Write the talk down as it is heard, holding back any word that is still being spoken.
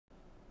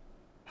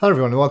Hello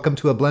everyone, and welcome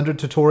to a Blender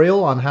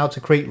tutorial on how to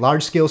create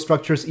large-scale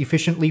structures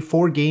efficiently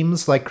for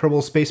games like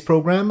Kerbal Space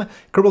Program.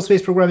 Kerbal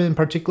Space Program in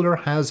particular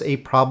has a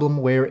problem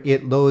where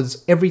it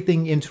loads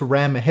everything into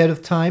RAM ahead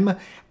of time,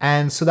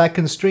 and so that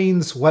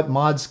constrains what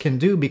mods can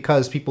do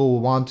because people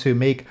want to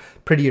make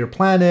prettier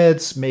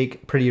planets,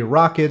 make prettier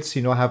rockets,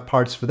 have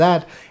parts for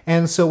that.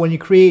 And so when you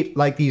create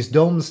like these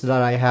domes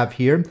that I have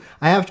here,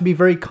 I have to be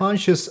very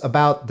conscious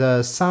about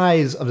the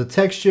size of the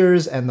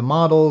textures and the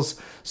models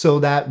so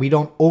that we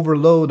don't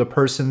overload a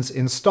person's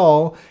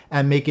install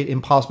and make it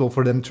impossible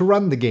for them to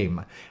run the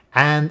game.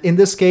 And in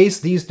this case,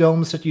 these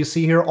domes that you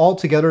see here,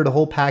 altogether the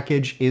whole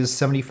package is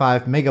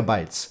 75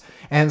 megabytes.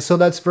 And so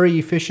that's very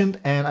efficient,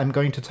 and I'm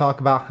going to talk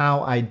about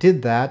how I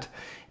did that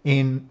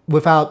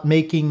without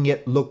making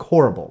it look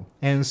horrible.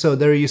 And so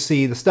there you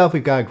see the stuff.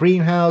 We've got a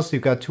greenhouse,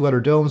 we've got two other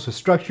domes with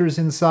structures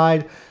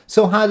inside.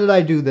 So how did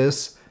I do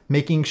this?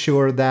 Making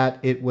sure that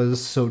it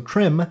was so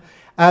trim.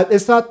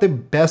 It's not the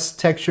best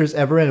textures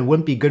ever, and it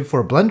wouldn't be good for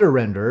a Blender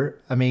render.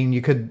 I mean,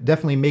 you could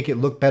definitely make it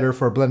look better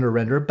for a Blender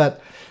render,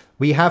 but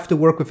we have to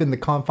work within the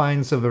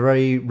confines of a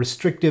very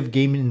restrictive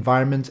game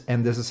environment,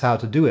 and this is how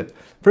to do it.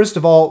 First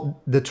of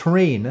all, the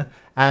terrain,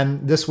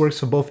 and this works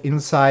for both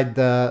inside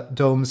the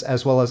domes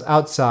as well as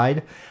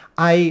outside.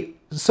 I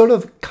sort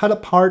of cut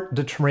apart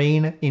the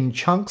terrain in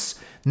chunks,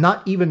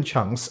 not even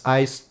chunks.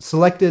 I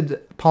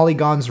selected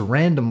polygons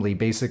randomly,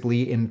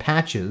 basically in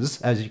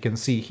patches, as you can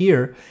see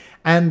here.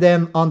 And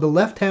then on the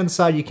left-hand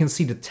side, you can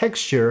see the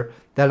texture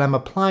that I'm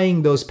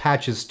applying those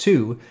patches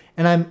to,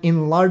 and I'm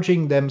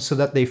enlarging them so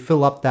that they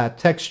fill up that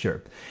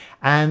texture.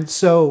 And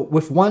so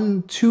with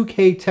one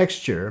 2K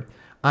texture,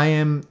 I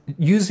am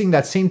using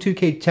that same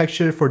 2K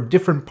texture for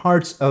different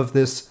parts of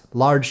this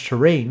large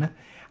terrain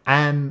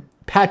and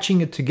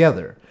patching it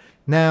together.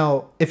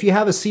 Now, if you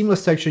have a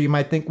seamless texture, you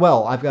might think,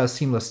 well, I've got a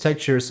seamless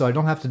texture, so I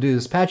don't have to do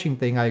this patching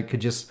thing. I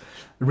could just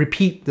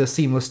repeat the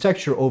seamless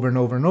texture over and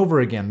over and over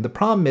again. The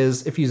problem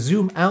is, if you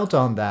zoom out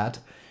on that,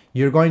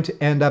 you're going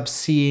to end up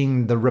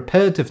seeing the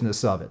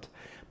repetitiveness of it.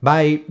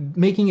 By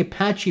making it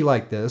patchy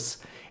like this,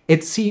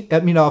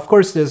 of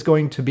course there's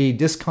going to be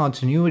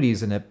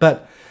discontinuities in it,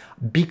 but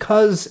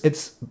because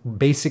it's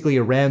basically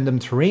a random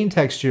terrain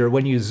texture,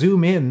 when you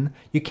zoom in,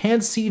 you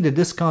can't see the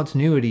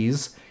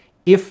discontinuities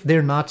if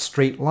they're not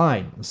straight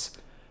lines.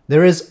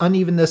 There is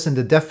unevenness in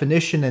the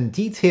definition and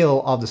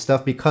detail of the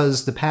stuff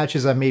because the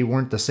patches I made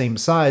weren't the same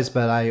size,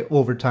 but I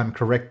over time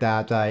correct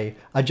that. I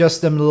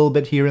adjust them a little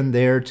bit here and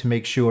there to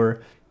make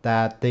sure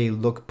that they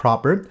look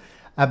proper.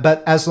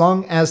 But as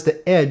long as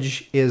the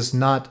edge is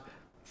not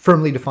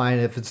firmly defined,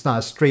 if it's not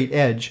a straight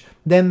edge,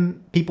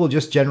 then people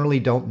just generally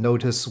don't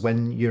notice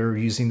when you're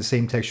using the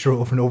same texture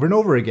over and over and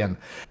over again.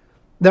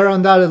 There are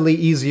undoubtedly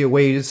easier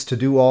ways to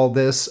do all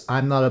this.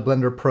 I'm not a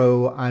Blender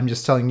pro, I'm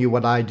just telling you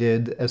what I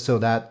did so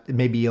that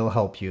maybe it'll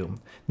help you.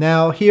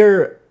 Now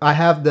here I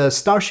have the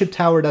Starship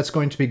Tower that's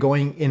going to be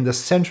going in the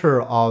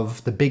center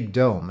of the big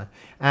dome.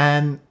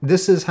 And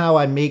this is how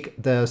I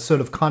make the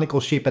sort of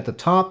conical shape at the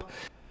top.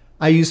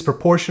 I use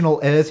proportional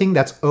editing,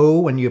 that's O.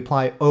 When you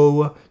apply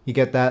O, you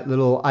get that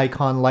little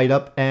icon light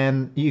up,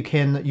 and you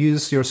can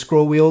use your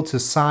scroll wheel to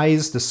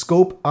size the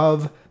scope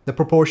of the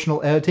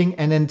proportional editing,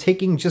 and then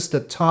taking just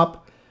the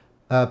top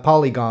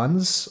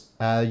polygons,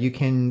 you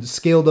can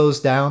scale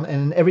those down,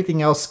 and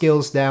everything else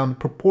scales down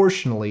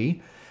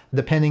proportionally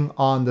depending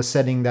on the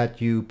setting that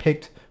you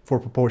picked for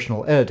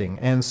proportional editing.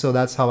 And so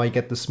that's how I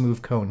get the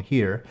smooth cone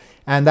here.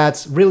 And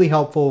that's really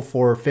helpful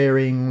for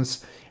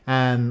fairings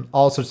and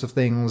all sorts of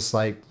things.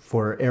 Like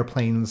for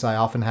airplanes, I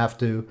often have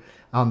to,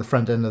 on the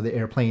front end of the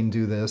airplane,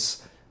 do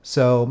this.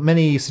 So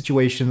many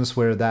situations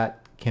where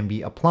that can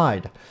be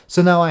applied.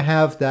 So now I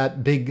have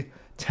that big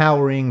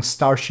towering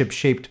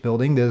starship-shaped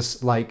building.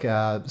 This, like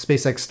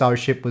SpaceX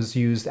Starship, was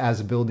used as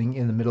a building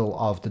in the middle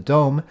of the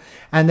dome.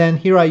 And then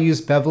here I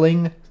use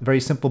beveling,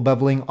 very simple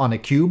beveling on a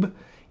cube,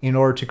 in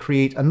order to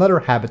create another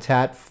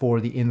habitat for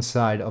the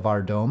inside of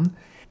our dome.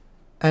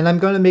 And I'm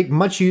going to make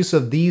much use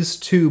of these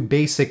two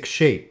basic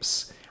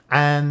shapes.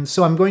 And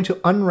so I'm going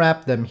to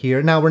unwrap them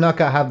here. Now we're not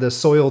going to have the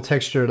soil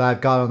texture that I've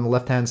got on the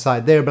left-hand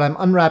side there, but I'm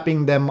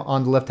unwrapping them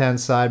on the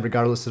left-hand side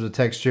regardless of the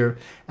texture.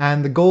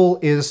 And the goal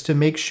is to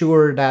make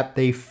sure that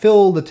they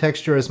fill the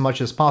texture as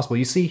much as possible.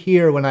 You see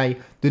here when I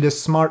do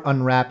this smart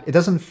unwrap, it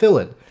doesn't fill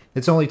it.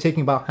 It's only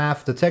taking about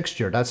half the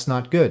texture. That's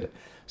not good.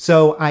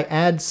 So I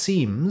add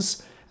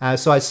seams.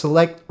 So I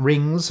select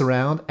rings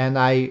around and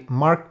I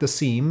mark the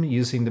seam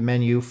using the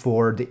menu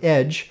for the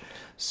edge.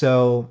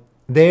 So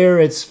there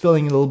it's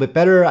filling a little bit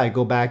better. I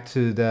go back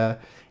to the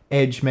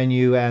edge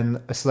menu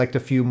and select a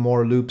few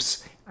more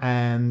loops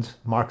and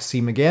mark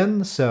seam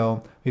again.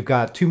 So we've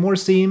got two more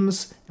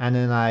seams, and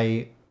then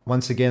I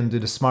once again do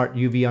the smart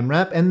UV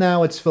unwrap, and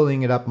now it's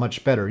filling it up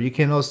much better. You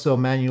can also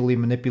manually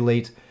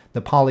manipulate the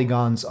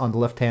polygons on the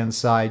left hand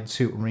side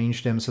to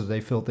arrange them so that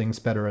they fill things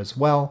better as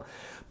well,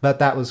 but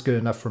that was good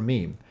enough for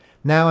me.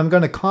 Now I'm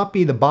going to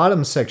copy the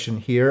bottom section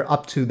here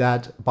up to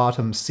that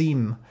bottom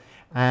seam,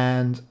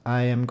 and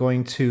I am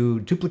going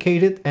to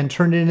duplicate it and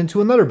turn it into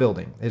another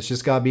building. It's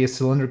just got to be a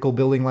cylindrical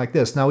building like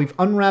this. Now we've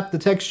unwrapped the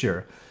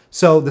texture,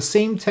 So the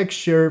same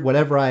texture,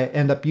 whatever I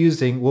end up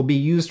using, will be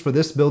used for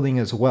this building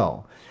as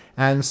well.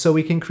 And so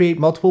we can create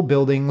multiple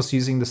buildings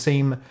using the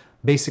same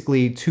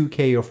basically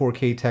 2K or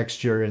 4K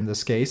texture in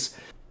this case.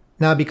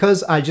 Now,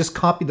 because I just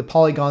copied the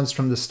polygons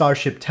from the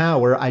Starship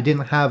Tower, I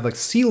didn't have a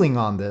ceiling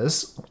on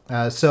this,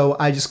 so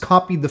I just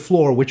copied the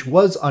floor, which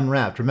was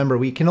unwrapped. Remember,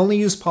 we can only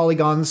use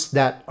polygons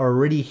that are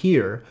already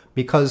here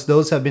because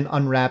those have been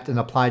unwrapped and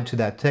applied to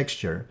that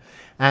texture.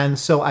 And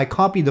so I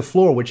copied the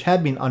floor, which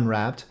had been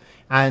unwrapped,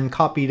 and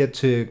copied it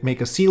to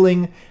make a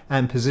ceiling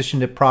and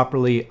positioned it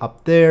properly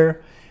up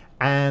there.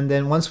 And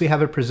then once we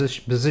have it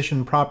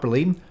positioned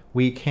properly,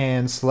 we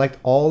can select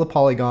all the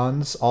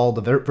polygons, all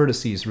the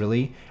vertices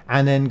really,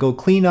 and then go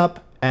clean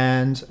up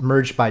and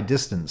merge by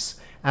distance.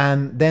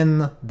 And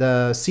then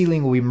the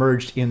ceiling will be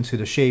merged into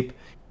the shape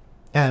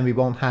and we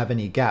won't have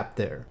any gap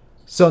there.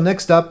 So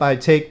next up, I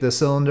take the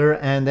cylinder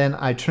and then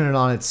I turn it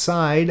on its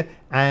side,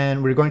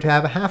 and we're going to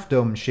have a half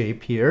dome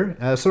shape here,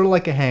 sort of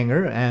like a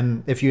hanger,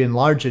 and if you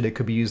enlarge it, it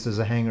could be used as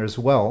a hanger as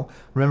well.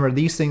 Remember,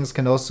 these things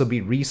can also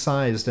be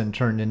resized and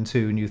turned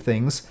into new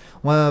things.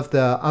 One of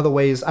the other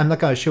ways, I'm not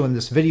going to show in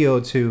this video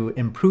to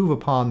improve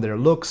upon their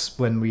looks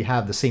when we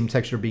have the same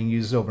texture being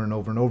used over and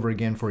over and over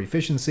again for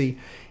efficiency,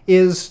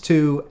 is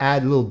to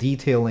add a little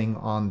detailing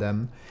on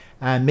them,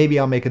 and maybe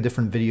I'll make a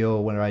different video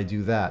when I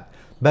do that.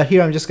 But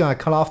here I'm just going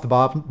to cut off the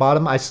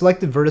bottom. I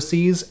selected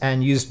vertices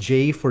and used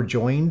J for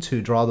join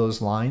to draw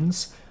those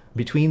lines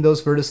between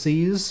those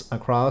vertices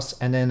across.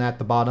 And then at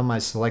the bottom, I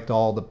select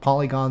all the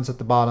polygons at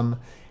the bottom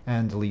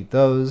and delete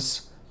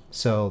those.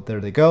 So there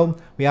they go.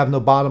 We have no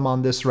bottom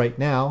on this right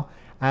now.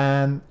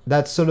 And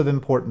that's sort of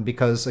important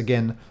because,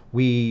 again,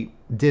 we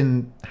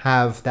didn't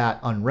have that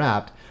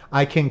unwrapped.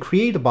 I can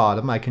create a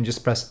bottom. I can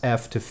just press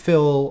F to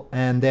fill,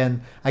 and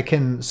then I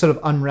can sort of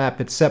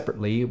unwrap it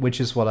separately, which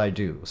is what I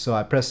do. So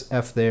I press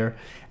F there,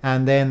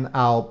 and then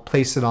I'll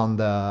place it on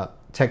the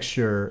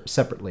texture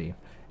separately.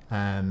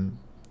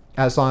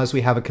 As long as we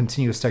have a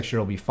continuous texture,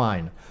 it'll be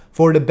fine.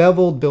 For the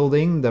beveled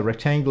building, the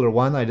rectangular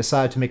one, I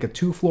decided to make a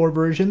 2-floor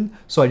version,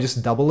 so I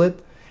just double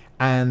it,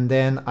 and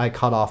then I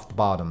cut off the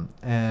bottom.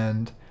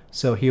 And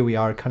so here we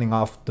are cutting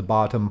off the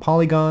bottom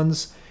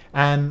polygons.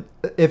 And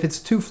if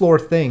it's a 2-floor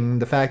thing,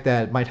 the fact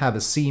that it might have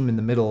a seam in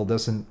the middle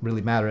doesn't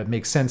really matter. It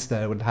makes sense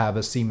that it would have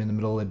a seam in the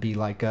middle. It'd be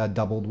like a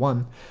doubled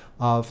one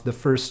of the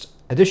first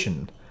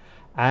edition.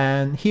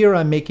 And here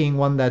I'm making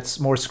one that's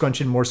more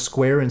scrunched and more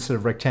square instead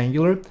of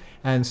rectangular.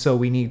 And so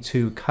we need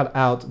to cut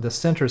out the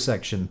center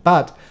section.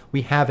 But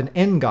we have an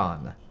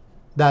n-gon.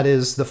 That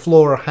is, the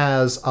floor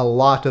has a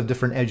lot of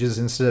different edges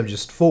instead of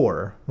just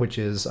 4, which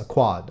is a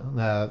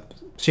quad.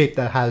 Shape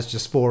that has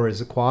just 4 is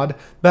a quad,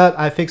 but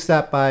I fixed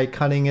that by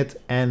cutting it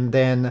and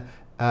then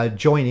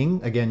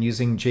joining, again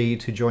using J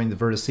to join the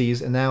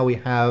vertices, and now we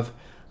have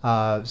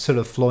sort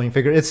of flowing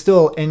figure. It's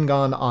still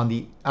n-gon on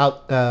the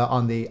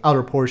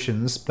outer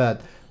portions,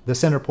 but the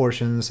center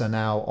portions are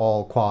now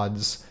all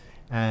quads,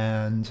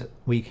 and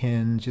we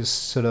can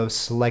just sort of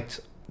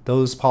select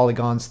those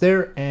polygons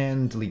there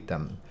and delete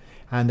them.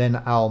 And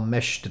then I'll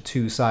mesh the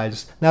 2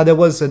 sides. Now there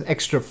was an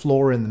extra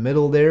floor in the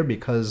middle there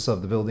because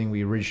of the building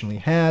we originally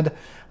had,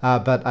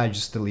 but I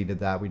just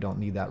deleted that. We don't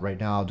need that right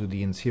now. I'll do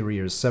the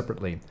interiors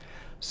separately.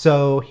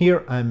 So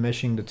here I'm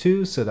meshing the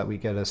 2 so that we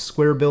get a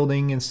square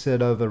building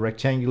instead of a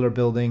rectangular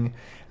building.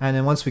 And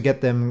then once we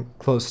get them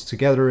close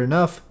together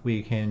enough,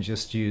 we can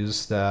just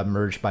use the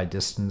merge by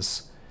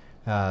distance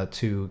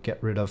to get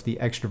rid of the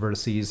extra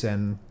vertices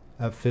and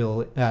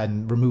fill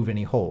and remove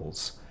any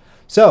holes.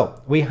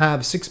 So we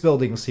have 6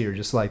 buildings here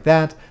just like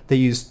that. They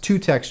use 2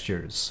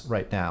 textures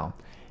right now.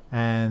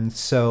 And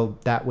so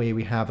that way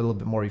we have a little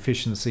bit more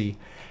efficiency.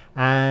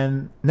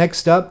 And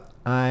next up,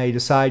 I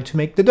decide to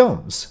make the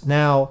domes.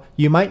 Now,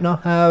 you might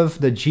not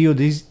have the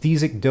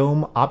geodesic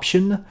dome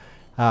option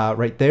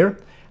right there.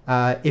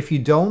 If you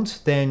don't,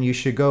 then you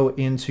should go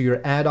into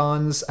your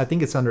add-ons. I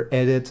think it's under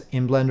Edit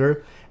in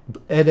Blender.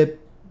 Edit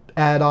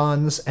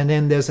add-ons, and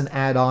then there's an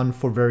add-on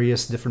for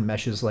various different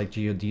meshes like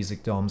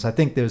geodesic domes. I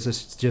think there's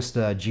just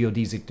a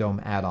geodesic dome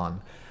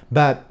add-on.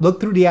 But look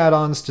through the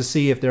add-ons to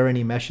see if there are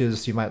any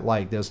meshes you might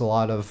like. There's a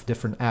lot of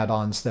different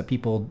add-ons that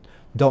people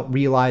don't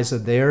realize are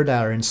there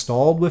that are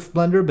installed with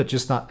Blender but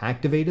just not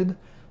activated.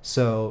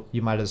 So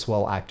you might as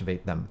well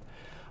activate them.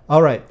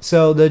 Alright,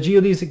 so the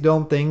geodesic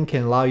dome thing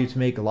can allow you to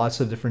make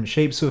lots of different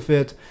shapes with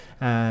it,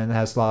 and it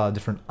has a lot of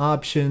different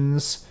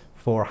options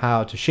for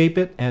how to shape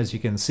it. As you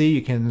can see,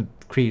 you can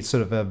create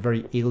sort of a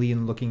very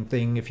alien looking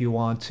thing if you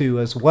want to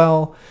as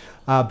well.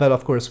 But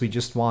of course we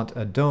just want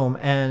a dome,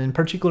 and in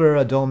particular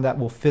a dome that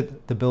will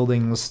fit the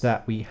buildings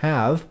that we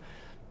have.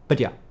 But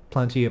yeah,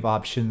 plenty of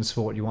options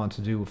for what you want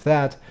to do with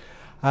that.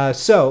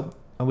 So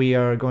we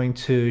are going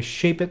to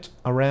shape it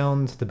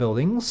around the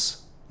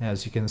buildings,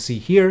 as you can see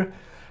here.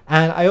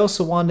 And I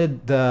also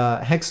wanted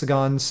the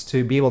hexagons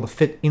to be able to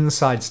fit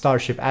inside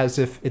Starship as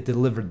if it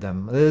delivered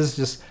them. This is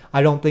just,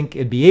 I don't think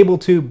it'd be able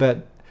to,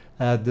 but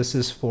this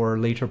is for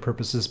later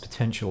purposes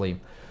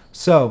potentially.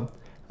 So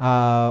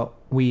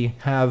we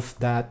have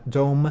that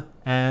dome,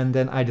 and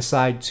then I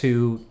decide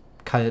to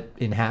cut it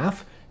in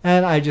half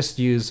and I just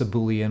use a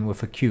Boolean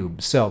with a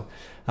cube. So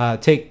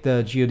take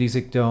the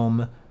geodesic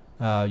dome,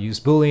 use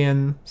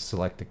Boolean,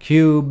 select the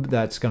cube,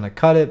 that's going to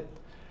cut it,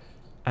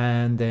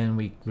 and then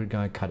we're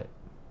going to cut it.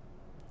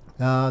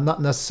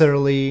 Not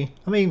necessarily,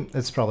 I mean,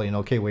 it's probably an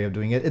okay way of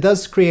doing it. It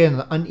does create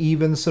an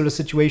uneven sort of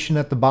situation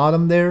at the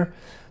bottom there.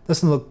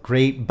 Doesn't look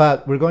great,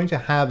 but we're going to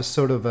have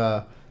sort of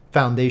a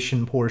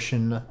foundation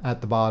portion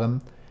at the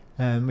bottom.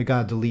 And we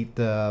gotta delete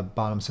the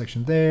bottom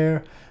section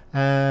there.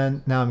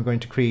 And now I'm going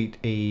to create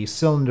a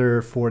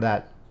cylinder for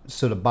that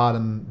sort of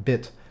bottom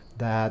bit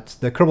that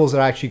the Kerbals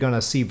are actually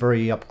gonna see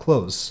very up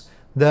close.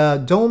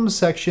 The dome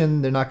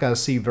section, they're not gonna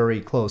see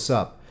very close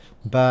up.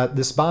 But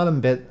this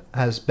bottom bit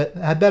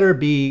had better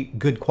be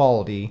good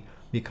quality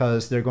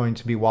because they're going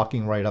to be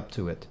walking right up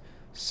to it.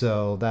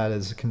 So that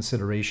is a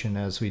consideration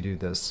as we do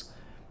this.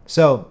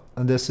 So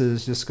this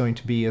is just going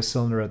to be a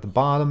cylinder at the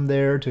bottom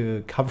there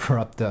to cover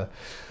up the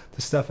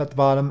stuff at the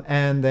bottom.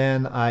 And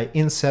then I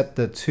inset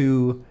the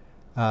two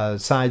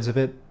sides of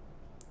it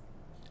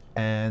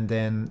and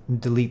then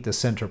delete the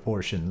center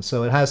portion.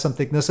 So it has some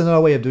thickness. Another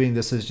way of doing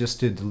this is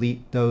just to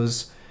delete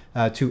those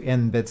two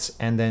end bits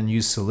and then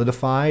use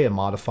solidify, a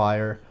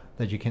modifier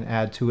that you can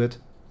add to it.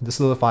 The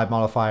solidify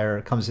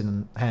modifier comes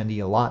in handy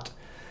a lot.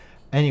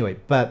 Anyway,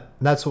 but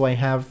that's what I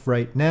have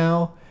right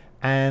now.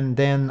 And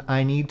then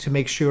I need to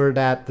make sure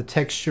that the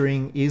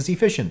texturing is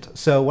efficient.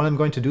 So what I'm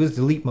going to do is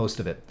delete most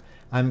of it.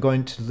 I'm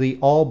going to delete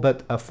all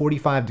but a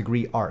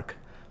 45-degree arc.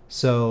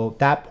 So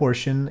that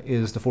portion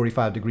is the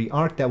 45-degree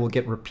arc that will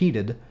get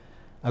repeated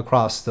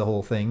across the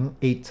whole thing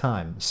 8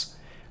 times.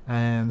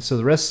 And so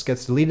the rest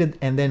gets deleted,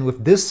 and then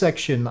with this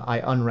section I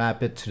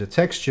unwrap it to the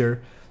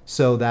texture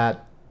so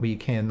that we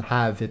can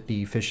have it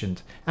be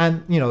efficient.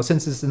 And you know,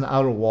 since it's an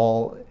outer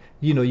wall,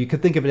 you know, you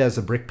could think of it as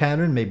a brick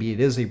pattern. Maybe it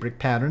is a brick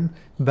pattern,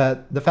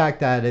 but the fact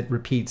that it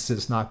repeats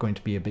is not going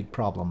to be a big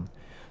problem.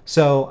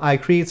 So I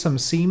create some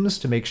seams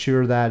to make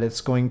sure that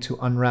it's going to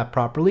unwrap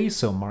properly.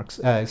 So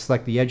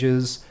select the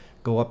edges,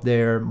 go up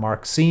there,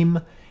 mark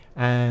seam,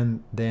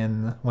 and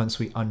then once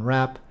we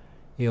unwrap,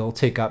 it'll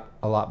take up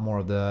a lot more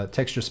of the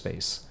texture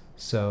space.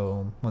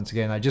 So once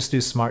again, I just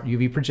do Smart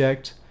UV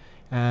Project,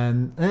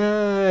 and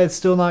it's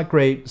still not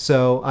great,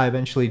 so I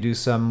eventually do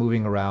some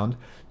moving around.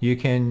 You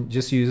can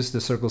just use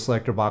the circle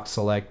selector, box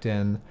select,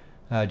 and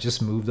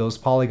just move those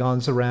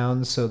polygons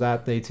around so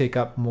that they take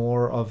up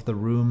more of the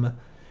room.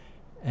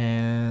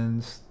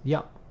 And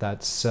yeah,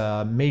 that's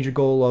a major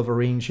goal of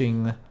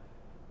arranging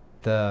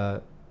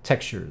the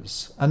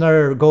textures.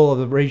 Another goal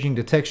of arranging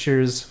the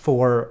textures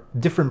for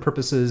different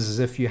purposes is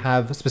if you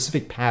have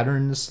specific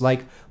patterns,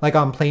 like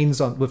on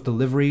planes with the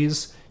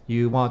liveries,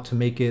 you want to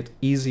make it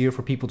easier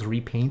for people to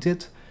repaint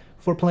it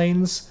for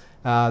planes,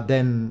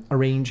 then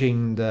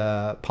arranging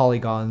the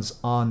polygons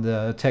on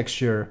the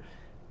texture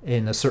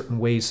in a certain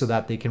way so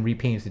that they can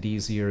repaint it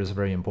easier is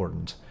very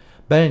important.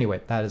 But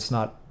anyway, that is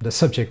not the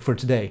subject for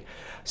today.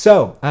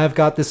 So I've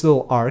got this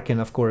little arc,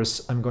 and of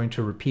course I'm going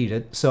to repeat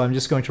it. So I'm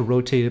just going to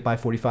rotate it by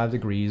 45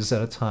 degrees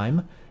at a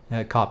time.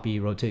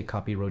 Copy,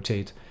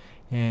 rotate,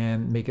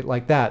 and make it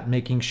like that,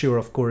 making sure,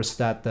 of course,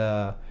 that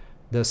the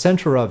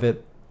center of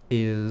it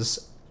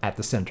is at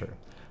the center.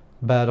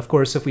 But of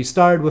course, if we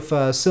start with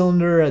a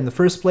cylinder in the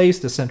first place,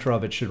 the center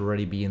of it should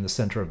already be in the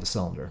center of the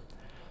cylinder.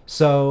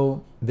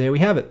 So there we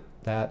have it.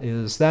 That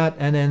is that,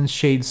 and then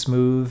shade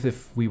smooth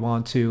if we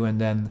want to, and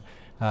then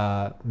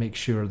make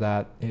sure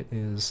that it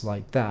is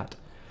like that.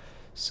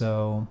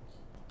 So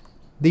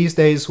these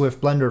days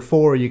with Blender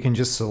 4, you can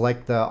just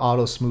select the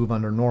auto smooth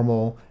under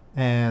normal,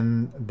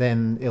 and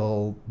then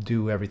it'll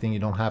do everything. You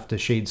don't have to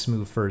shade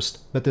smooth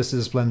first, but this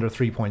is Blender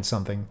 3 point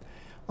something.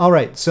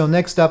 Alright, so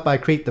next up I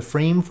create the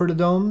frame for the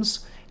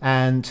domes,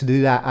 and to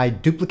do that I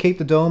duplicate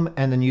the dome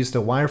and then use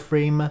the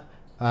wireframe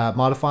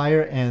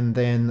modifier and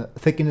then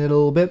thicken it a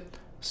little bit.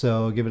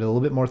 So give it a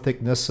little bit more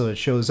thickness so it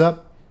shows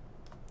up.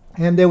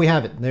 And there we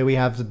have it. There we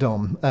have the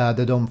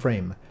dome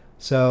frame.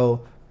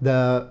 So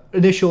the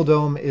initial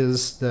dome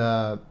is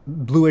the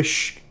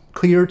bluish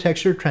clear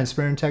texture,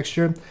 transparent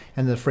texture,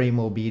 and the frame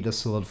will be the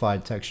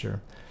solidified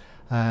texture.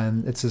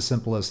 And it's as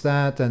simple as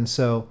that. And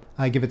so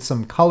I give it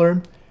some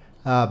color,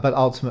 but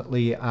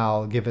ultimately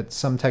I'll give it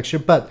some texture.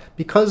 But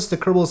because the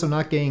Kerbals are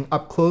not getting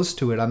up close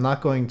to it, I'm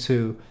not going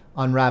to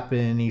unwrap it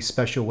in any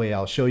special way.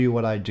 I'll show you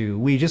what I do.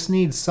 We just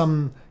need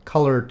some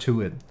color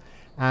to it.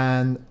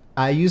 And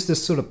I use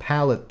this sort of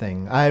palette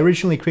thing. I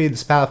originally created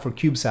this palette for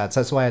CubeSats.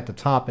 That's why at the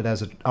top it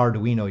has an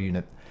Arduino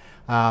unit.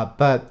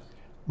 But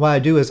what I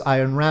do is I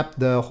unwrap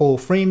the whole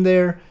frame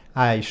there,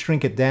 I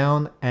shrink it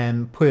down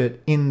and put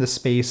it in the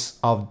space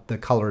of the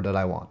color that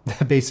I want,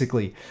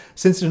 basically.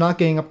 Since they're not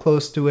getting up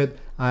close to it,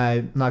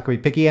 I'm not going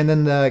to be picky. And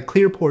then the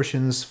clear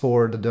portions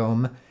for the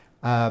dome,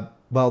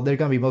 well, they're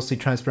going to be mostly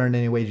transparent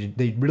anyway.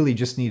 They really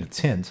just need a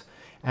tint.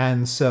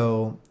 And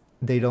so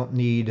they don't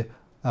need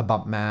a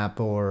bump map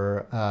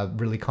or a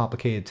really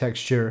complicated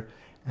texture.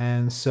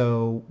 And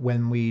so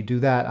when we do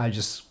that, I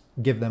just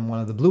give them one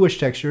of the bluish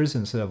textures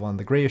instead of one of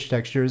the grayish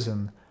textures,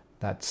 and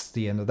that's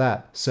the end of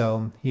that.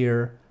 So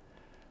here,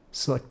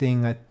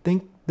 selecting, I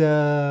think,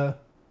 the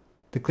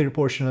the clear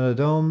portion of the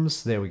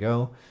domes. There we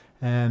go.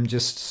 And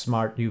just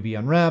smart UV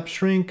unwrap,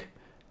 shrink,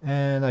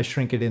 and I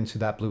shrink it into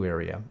that blue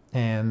area.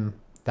 And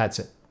that's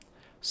it.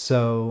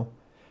 So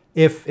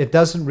if it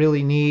doesn't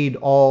really need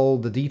all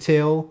the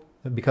detail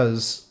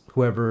because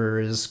whoever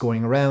is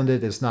going around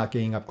it is not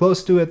getting up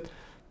close to it,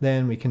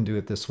 then we can do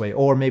it this way.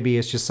 Or maybe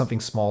it's just something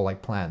small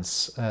like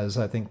plants, as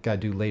I think I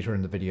do later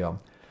in the video.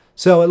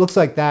 So it looks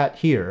like that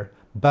here,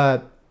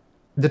 but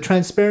the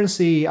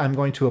transparency I'm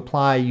going to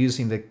apply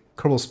using the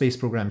Kerbal Space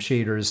Program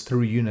shaders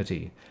through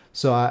Unity.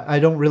 So I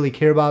don't really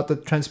care about the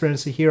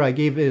transparency here. I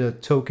gave it a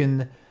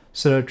token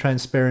sort of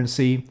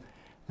transparency,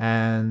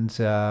 and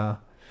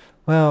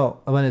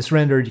well, when it's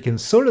rendered, you can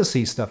sort of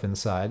see stuff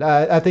inside.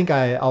 I think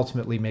I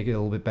ultimately make it a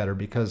little bit better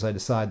because I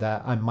decide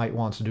that I might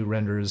want to do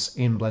renders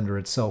in Blender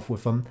itself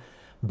with them.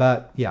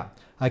 But yeah,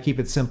 I keep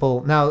it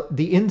simple. Now,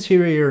 the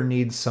interior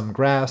needs some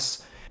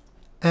grass.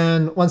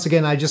 And once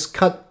again, I just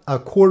cut a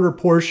quarter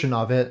portion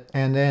of it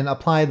and then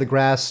apply the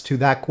grass to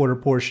that quarter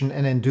portion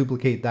and then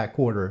duplicate that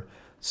quarter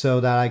so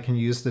that I can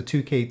use the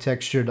 2K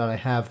texture that I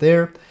have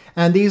there.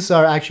 And these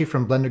are actually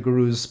from Blender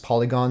Guru's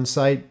Polygon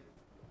site.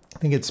 I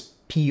think it's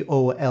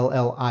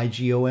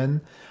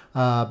Polligon.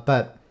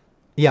 But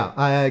yeah,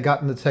 I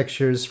gotten the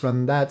textures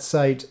from that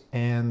site,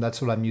 and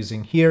that's what I'm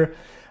using here.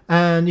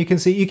 And you can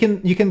see, you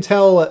can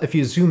tell if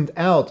you zoomed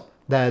out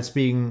that it's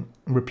being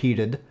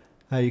repeated.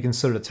 You can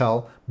sort of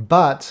tell,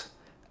 but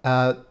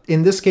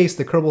in this case,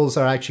 the kerbals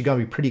are actually going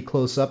to be pretty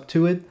close up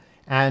to it,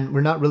 and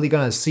we're not really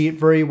going to see it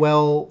very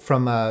well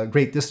from a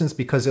great distance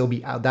because it'll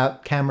be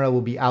that camera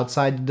will be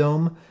outside the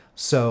dome,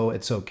 so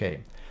it's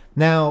okay.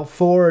 Now,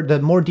 for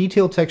the more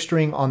detailed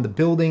texturing on the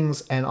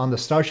buildings and on the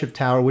Starship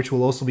Tower, which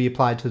will also be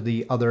applied to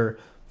the other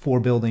 4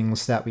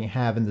 buildings that we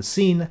have in the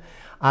scene,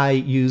 I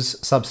use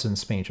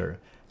Substance Painter.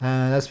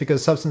 And that's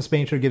because Substance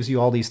Painter gives you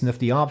all these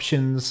nifty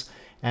options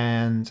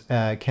and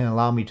can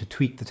allow me to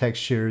tweak the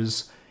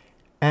textures.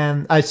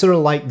 And I sort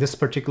of like this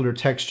particular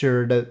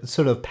texture, the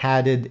sort of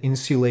padded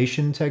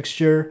insulation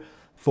texture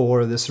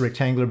for this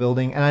rectangular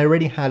building. And I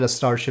already had a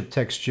starship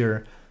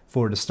texture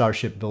for the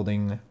starship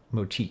building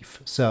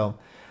motif. So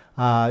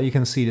you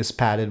can see this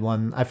padded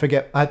one. I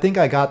think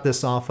I got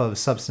this off of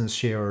Substance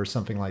Share or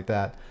something like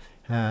that.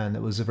 And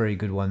it was a very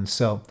good one.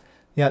 So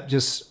yeah,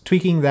 just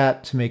tweaking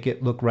that to make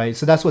it look right.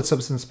 So that's what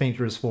Substance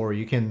Painter is for.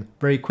 You can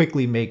very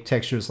quickly make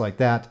textures like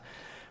that.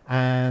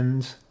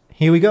 And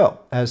here we go.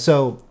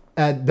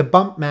 The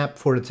bump map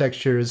for the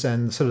textures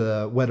and sort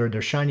of whether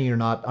they're shiny or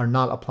not are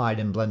not applied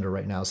in Blender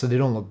right now, so they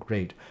don't look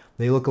great.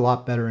 They look a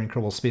lot better in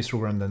Kerbal Space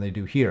Program than they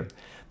do here.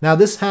 Now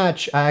this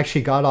hatch I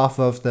actually got off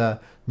of the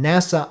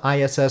NASA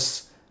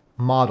ISS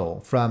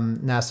model from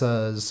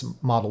NASA's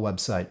model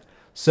website.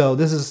 So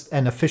this is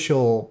an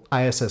official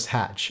ISS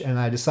hatch, and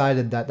I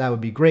decided that that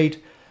would be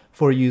great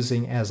for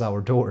using as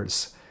our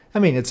doors. I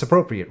mean, it's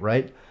appropriate,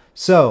 right?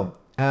 So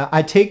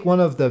I take one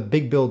of the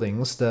big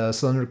buildings, the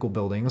cylindrical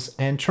buildings,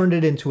 and turn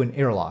it into an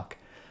airlock.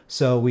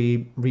 So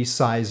we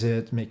resize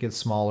it, make it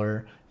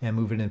smaller, and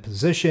move it in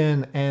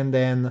position, and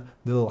then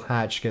the little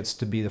hatch gets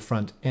to be the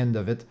front end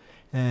of it.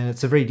 And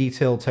it's a very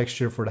detailed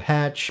texture for the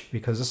hatch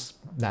because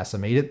NASA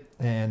made it,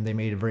 and they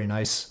made a very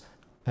nice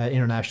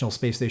International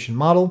Space Station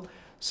model.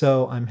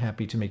 So I'm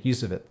happy to make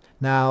use of it.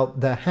 Now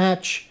the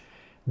hatch,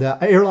 the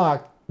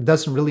airlock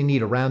doesn't really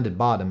need a rounded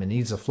bottom, it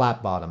needs a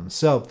flat bottom.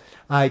 So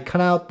I cut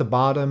out the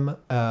bottom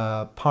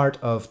part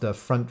of the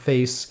front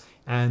face,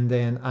 and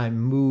then I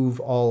move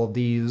all of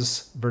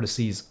these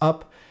vertices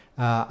up.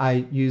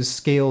 I use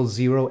scale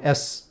 0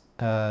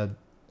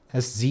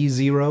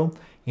 SZ0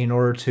 in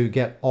order to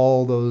get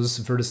all those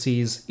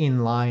vertices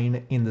in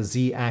line in the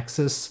Z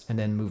axis and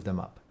then move them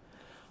up.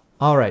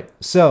 All right,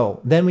 so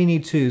then we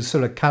need to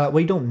sort of cut out,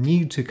 we don't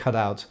need to cut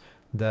out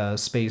the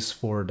space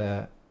for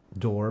the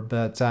door,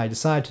 but I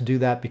decided to do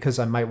that because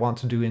I might want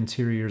to do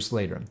interiors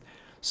later.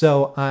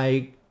 So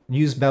I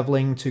use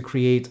beveling to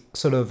create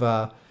sort of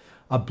a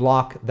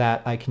block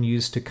that I can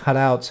use to cut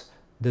out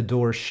the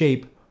door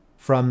shape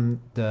from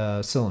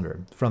the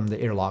cylinder, from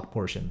the airlock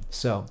portion.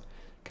 So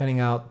cutting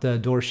out the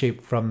door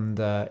shape from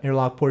the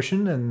airlock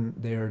portion, and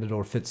there the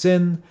door fits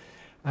in,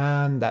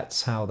 and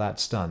that's how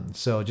that's done.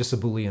 So just a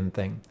Boolean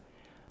thing.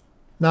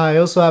 Now I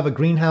also have a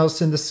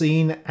greenhouse in the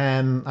scene,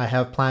 and I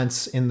have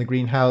plants in the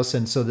greenhouse,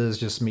 and so this is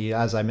just me,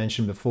 as I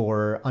mentioned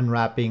before,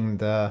 unwrapping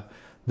the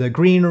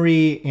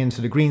greenery into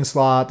the green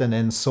slot and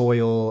then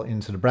soil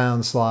into the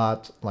brown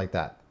slot, like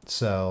that.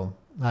 So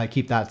I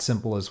keep that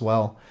simple as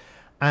well.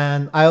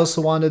 And I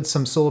also wanted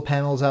some solar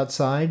panels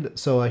outside,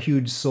 so a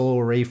huge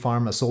solar array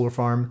farm, a solar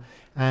farm.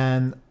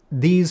 And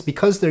these,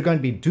 because they're going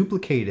to be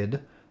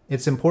duplicated,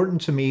 it's important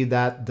to me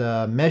that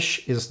the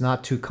mesh is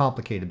not too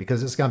complicated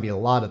because it's going to be a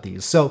lot of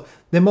these. So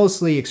they're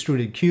mostly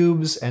extruded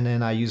cubes, and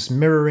then I use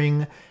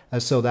mirroring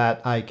so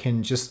that I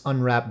can just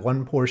unwrap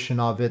one portion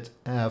of it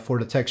for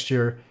the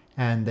texture,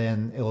 and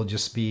then it'll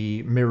just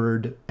be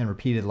mirrored and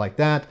repeated like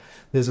that.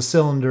 There's a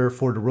cylinder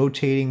for the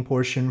rotating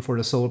portion for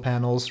the solar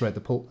panels, right?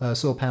 The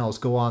solar panels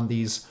go on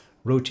these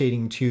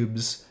rotating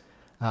tubes,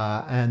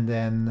 and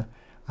then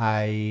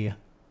I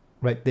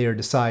right there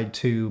decide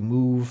to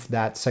move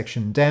that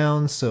section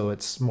down so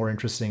it's more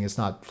interesting, it's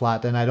not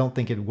flat. And I don't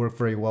think it'd work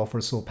very well for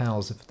solar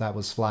panels if that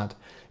was flat.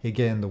 It'd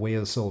get in the way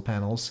of the solar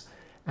panels.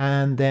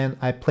 And then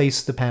I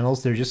place the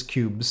panels, they're just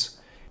cubes.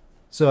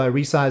 So I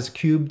resize the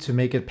cube to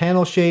make it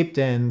panel shaped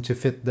and to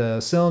fit the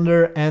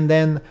cylinder. And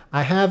then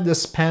I have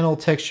this panel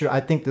texture. I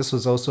think this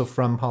was also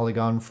from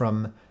Polygon,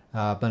 from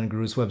Blender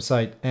Guru's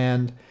website.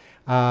 And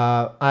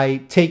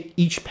I take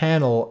each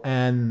panel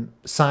and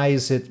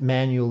size it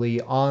manually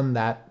on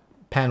that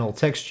panel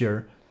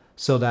texture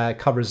so that it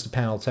covers the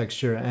panel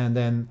texture. And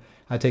then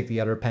I take the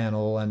other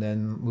panel and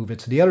then move it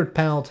to the other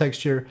panel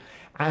texture.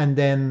 And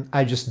then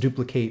I just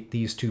duplicate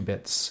these two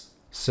bits.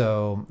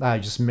 So I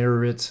just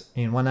mirror it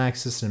in one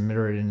axis and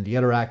mirror it in the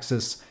other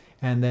axis.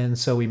 And then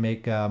so we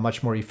make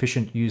much more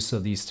efficient use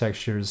of these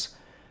textures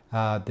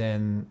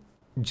than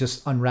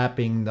just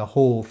unwrapping the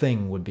whole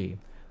thing would be.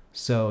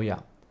 So yeah,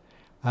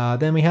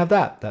 then we have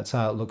that. That's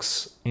how it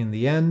looks in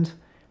the end.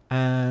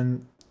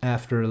 And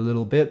after a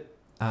little bit,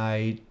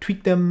 I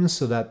tweak them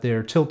so that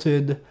they're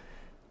tilted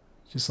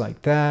just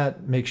like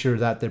that. Make sure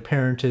that they're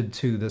parented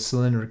to the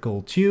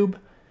cylindrical tube.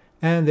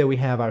 And there we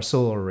have our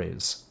solar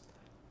arrays.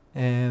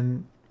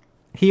 And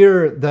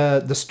here,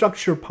 the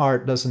structure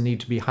part doesn't need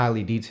to be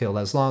highly detailed.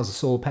 As long as the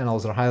solar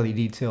panels are highly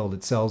detailed,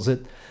 it sells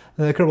it.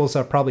 The kerbals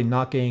are probably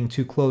not getting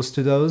too close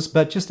to those,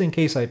 but just in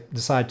case I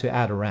decide to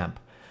add a ramp.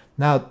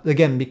 Now,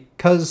 again,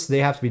 because they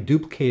have to be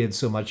duplicated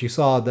so much, you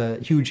saw the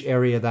huge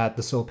area that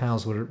the solar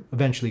panels would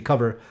eventually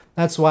cover.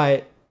 That's why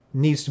it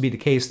needs to be the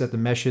case that the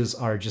meshes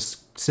are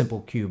just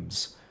simple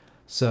cubes.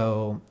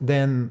 So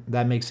then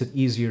that makes it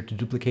easier to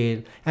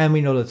duplicate. And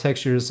we know the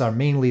textures are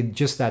mainly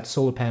just that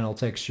solar panel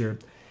texture,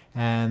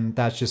 and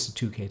that's just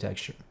a 2K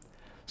texture.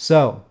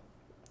 So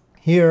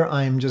here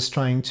I'm just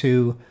trying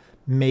to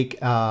make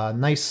a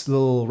nice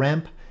little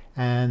ramp,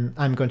 and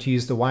I'm going to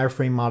use the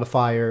wireframe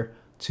modifier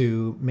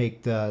to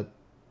make the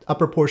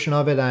upper portion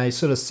of it. I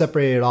sort of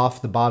separated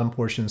off the bottom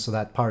portion so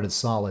that part is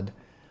solid.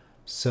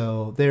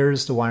 So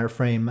there's the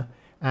wireframe.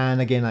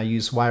 And again, I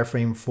use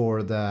wireframe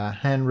for the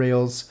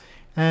handrails.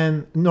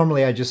 And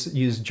normally I just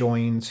use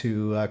join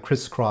to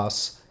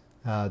crisscross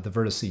the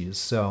vertices.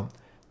 So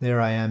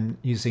there I am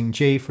using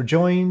J for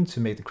join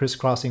to make the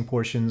crisscrossing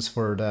portions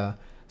for the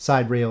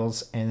side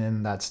rails, and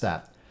then that's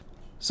that.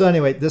 So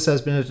anyway, this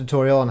has been a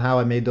tutorial on how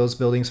I made those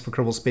buildings for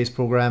Kerbal Space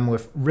Program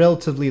with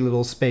relatively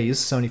little space,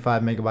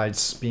 75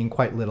 megabytes being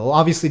quite little.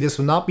 Obviously this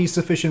would not be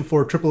sufficient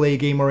for a AAA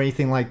game or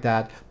anything like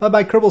that, but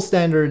by Kerbal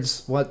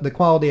standards, what the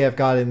quality I've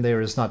got in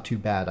there is not too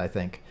bad, I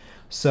think.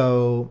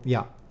 So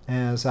yeah.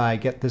 As I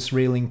get this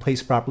railing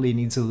placed properly, it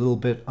needs a little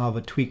bit of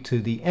a tweak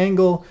to the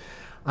angle.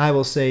 I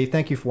will say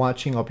thank you for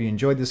watching. I hope you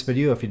enjoyed this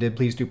video. If you did,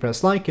 please do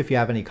press like. If you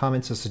have any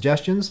comments or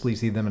suggestions,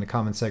 please leave them in the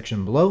comment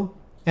section below.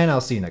 And I'll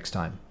see you next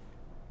time.